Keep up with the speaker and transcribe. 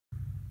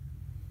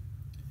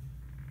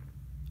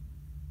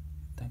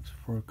Thanks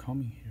for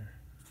coming here.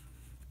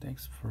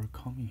 Thanks for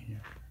coming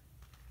here.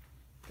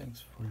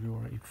 Thanks for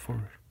your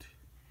effort.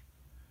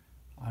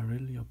 I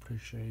really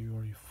appreciate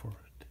your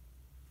effort.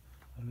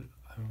 I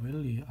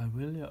really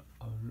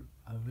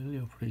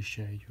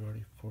appreciate your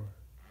effort.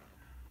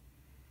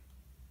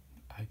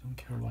 I don't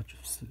care what you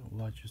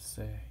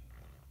say.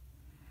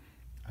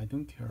 I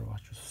don't care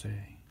what you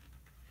say.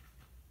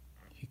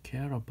 He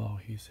cares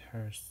about his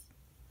hairs.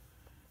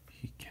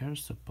 He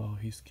cares about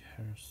his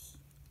hairs.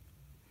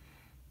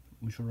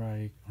 Would you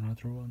like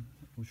another one?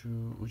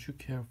 Would you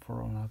care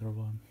for another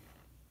one?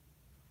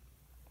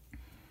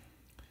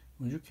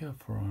 Would you care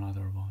for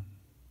another one?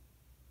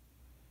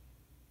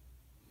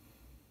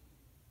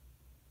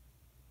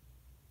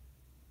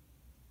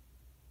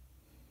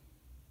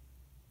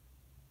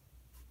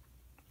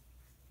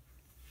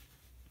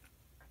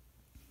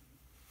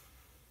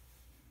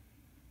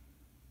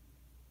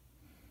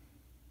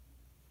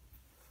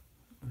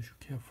 Would you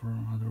care for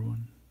another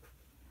one?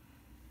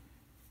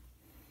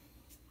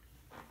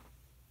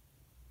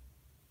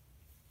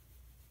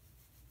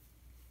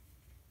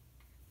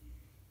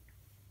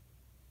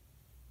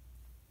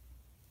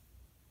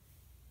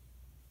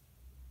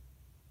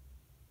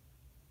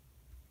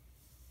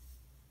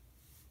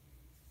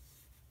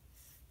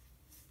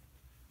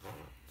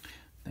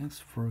 Thanks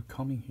for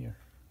coming here.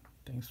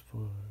 Thanks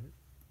for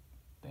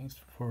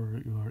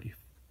your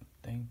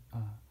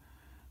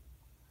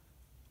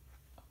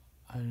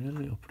I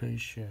really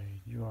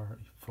appreciate your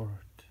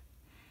effort.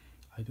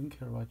 I don't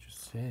care what you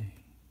say.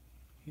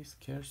 He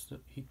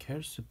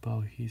cares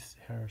about his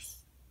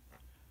hairs.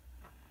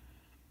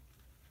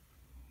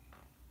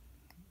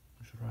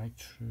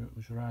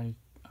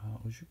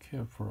 Would you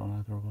care for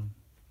another one?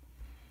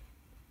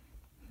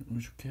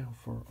 Would you care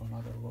for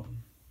another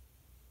one?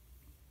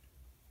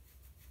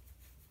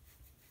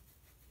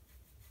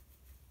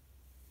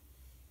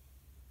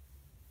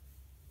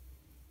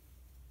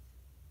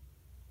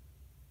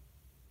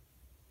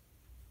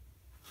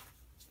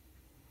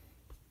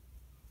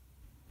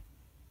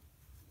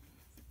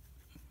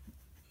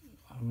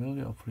 I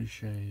really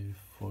appreciate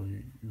for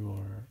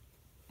your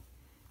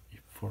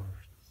effort.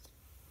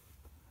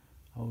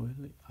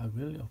 I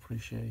really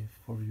appreciate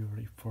for your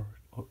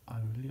effort. I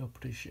really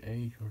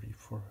appreciate your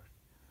effort.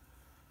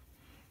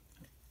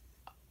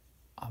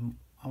 I'm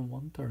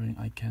wondering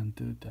I can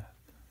do that.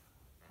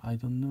 I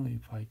don't know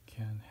if I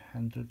can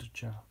handle the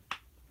job.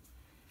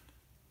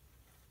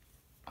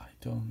 I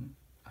don't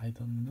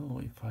know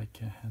if I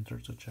can handle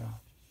the job.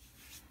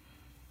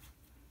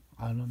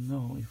 I don't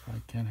know if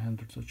I can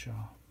handle the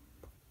job.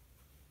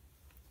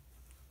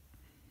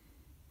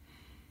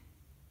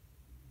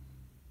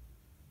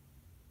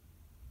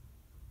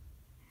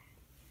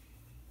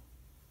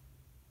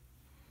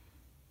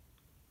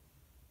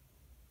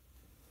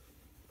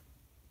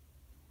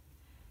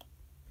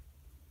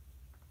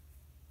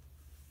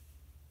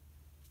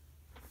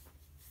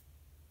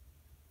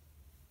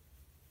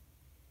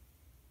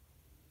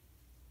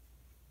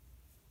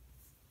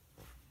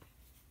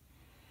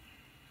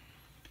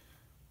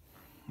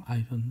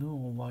 I don't know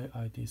why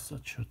I did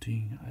such a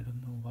thing. I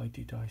don't know why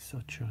did I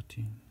such a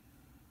thing.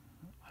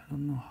 I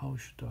don't know how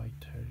should I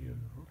tell you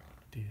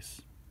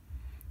this.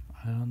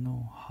 I don't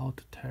know how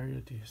to tell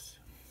you this.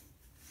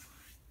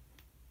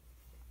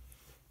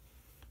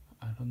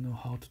 I don't know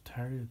how to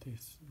tell you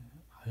this.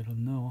 I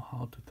don't know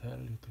how to tell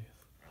you this.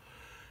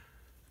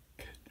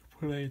 Can you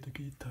play the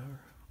guitar?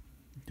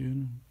 Do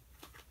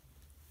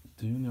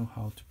you know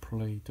how to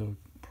play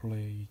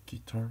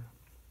guitar?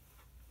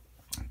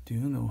 Do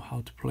you know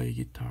how to play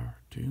guitar?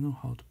 Do you know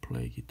how to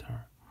play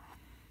guitar?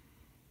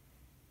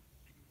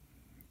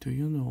 Do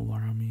you know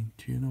what I mean?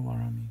 Do you know what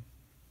I mean?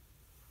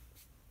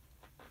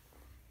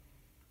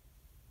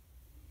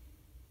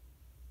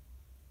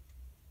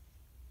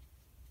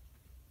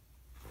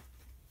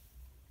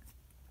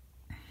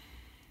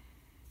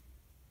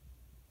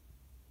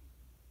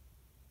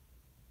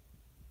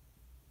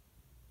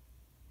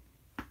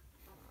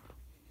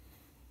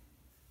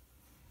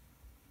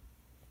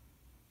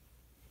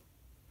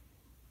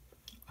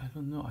 I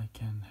don't know I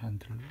can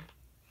handle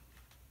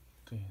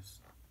this.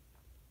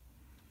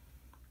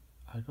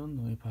 I don't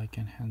know if I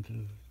can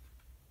handle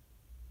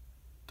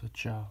the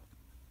job.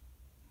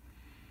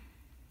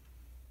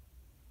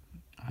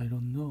 I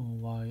don't know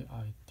why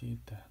I did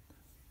that.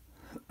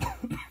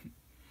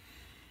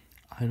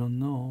 I don't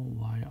know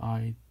why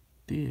I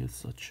did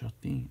such a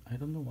thing. I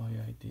don't know why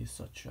I did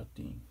such a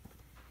thing.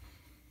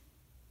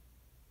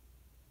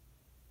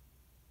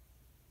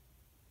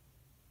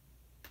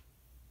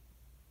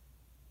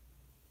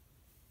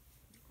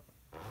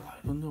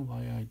 I don't know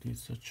why I did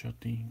such a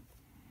thing.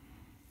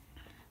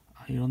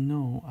 I don't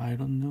know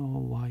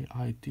why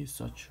I did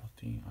such a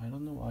thing. I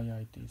don't know why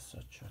I did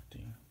such a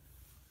thing.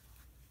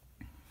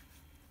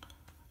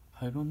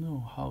 I don't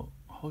know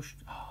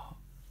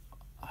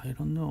I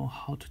don't know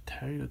how to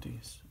tell you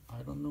this.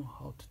 I don't know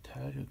how to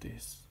tell you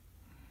this.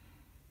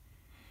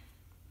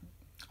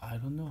 I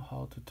don't know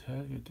how to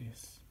tell you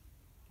this.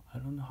 I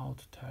don't know how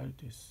to tell you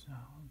this.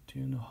 Do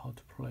you know how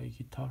to play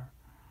guitar?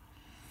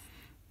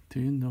 Do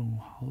you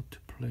know how to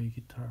play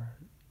guitar?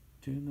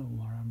 Do you know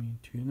what I mean?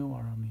 Do you know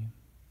what I mean?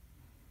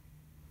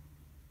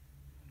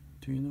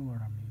 Do you know what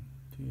I mean?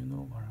 Do you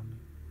know what I mean?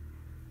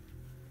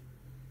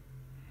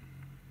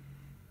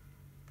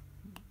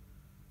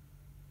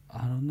 I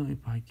don't know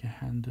if I can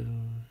handle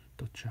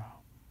the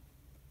job.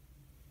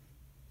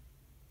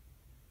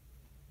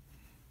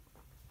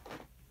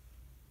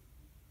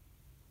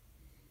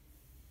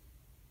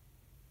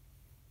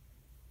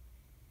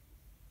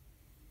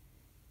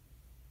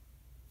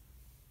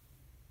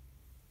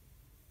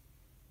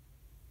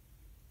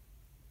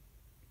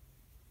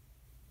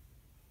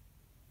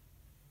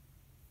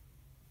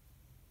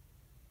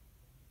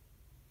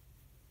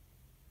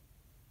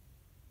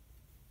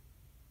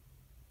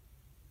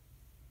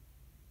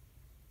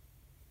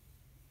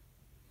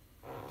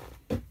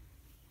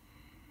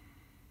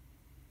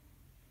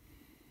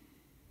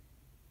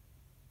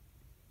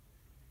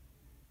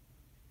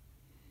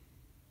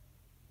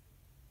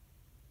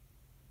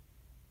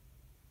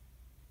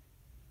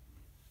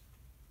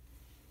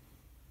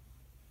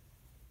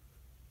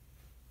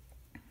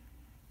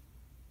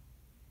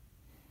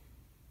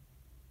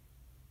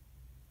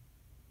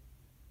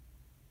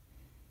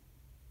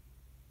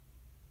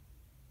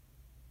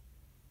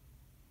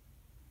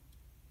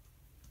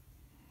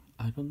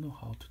 I don't know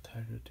how to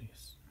tell you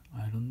this.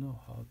 I don't know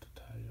how to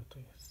tell you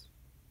this.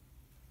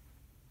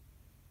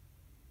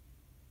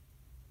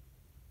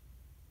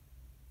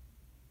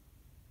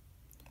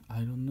 I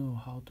don't know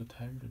how to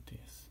tell you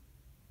this.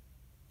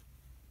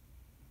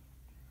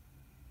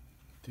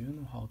 Do you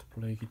know how to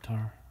play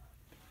guitar?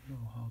 Do you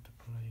know how to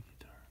play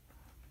guitar?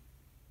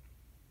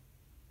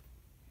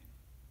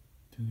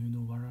 Do you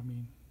know what I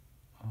mean?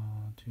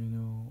 Do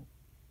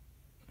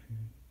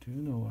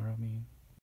you know what I mean?